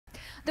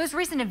Those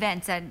recent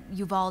events at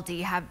Uvalde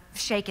have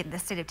shaken the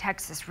state of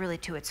Texas really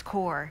to its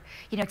core.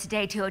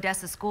 Today, two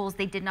Odessa schools,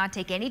 they did not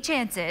take any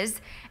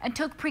chances and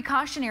took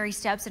precautionary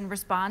steps in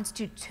response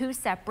to two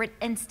separate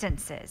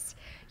instances.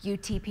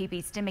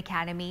 UTPB STEM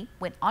Academy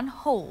went on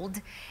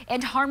hold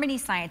and Harmony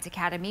Science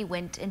Academy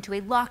went into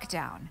a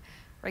lockdown.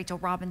 Rachel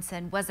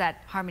Robinson was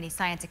at Harmony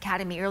Science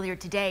Academy earlier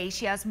today.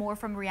 She has more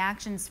from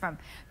reactions from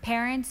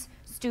parents,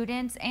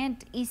 students,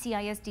 and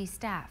ECISD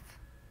staff.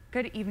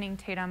 Good evening,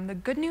 Tatum. The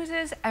good news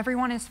is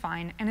everyone is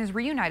fine and is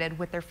reunited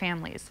with their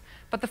families.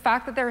 But the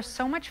fact that there is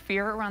so much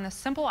fear around the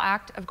simple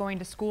act of going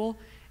to school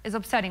is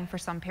upsetting for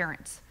some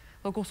parents.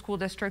 Local school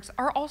districts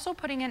are also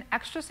putting in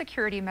extra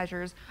security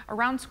measures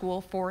around school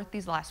for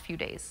these last few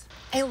days.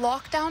 A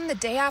lockdown the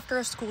day after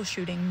a school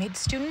shooting made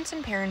students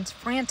and parents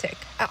frantic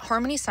at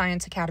Harmony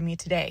Science Academy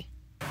today.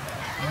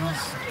 It was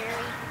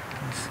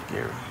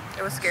scary.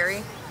 It was scary?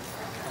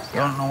 You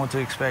don't know what to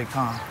expect,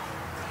 huh?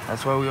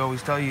 That's why we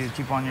always tell you to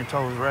keep on your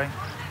toes, right?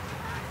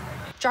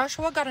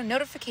 Joshua got a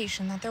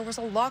notification that there was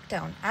a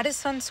lockdown at his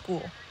son's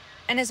school,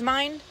 and his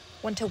mind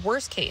went to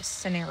worst-case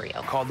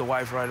scenario. Called the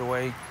wife right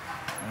away,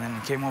 and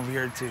then came over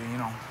here to,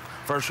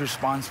 first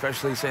response,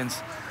 especially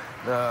since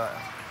the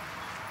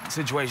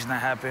situation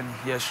that happened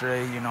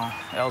yesterday,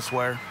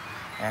 elsewhere.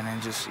 And then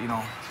just,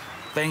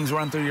 things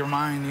run through your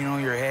mind,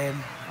 your head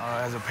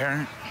as a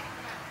parent.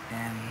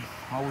 And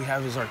all we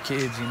have is our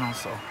kids,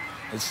 so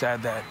it's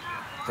sad that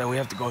we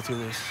have to go through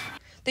this.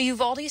 The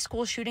Uvalde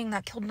school shooting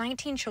that killed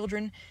 19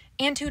 children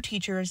and 2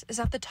 teachers is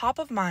at the top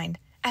of mind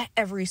at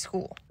every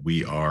school.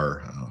 We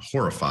are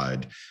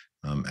horrified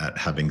at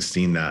having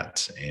seen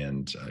that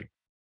and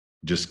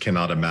just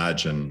cannot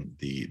imagine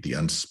the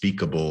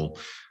unspeakable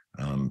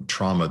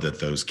trauma that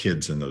those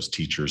kids and those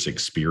teachers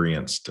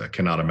experienced.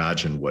 Cannot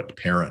imagine what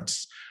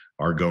parents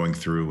are going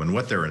through and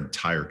what their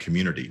entire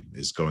community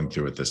is going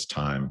through at this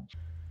time.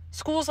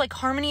 Schools like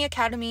Harmony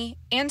Academy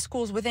and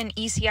schools within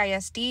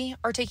ECISD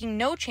are taking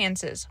no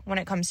chances when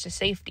it comes to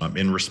safety.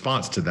 In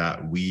response to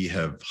that, we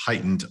have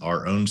heightened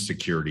our own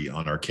security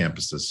on our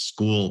campuses.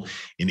 School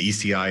in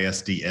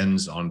ECISD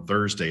ends on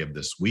Thursday of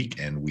this week,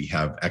 and we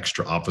have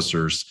extra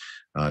officers,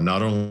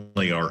 not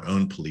only our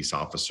own police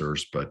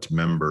officers, but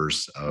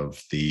members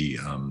of the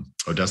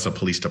Odessa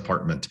Police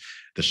Department,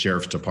 the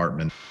Sheriff's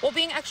Department. While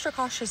being extra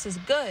cautious is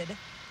good,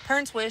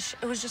 parents wish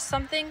it was just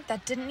something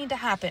that didn't need to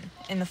happen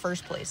in the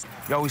first place.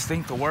 You always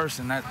think the worst,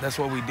 and that's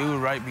what we do,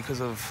 right? Because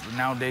of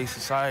nowadays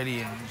society,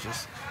 and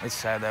it's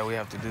sad that we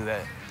have to do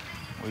that.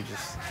 We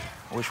just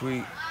wish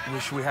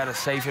we had a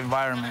safe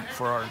environment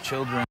for our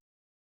children.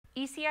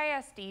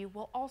 ECISD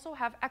will also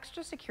have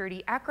extra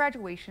security at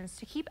graduations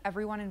to keep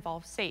everyone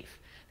involved safe.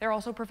 They're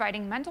also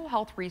providing mental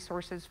health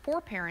resources for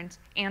parents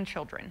and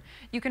children.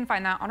 You can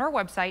find that on our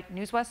website,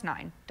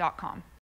 newswest9.com.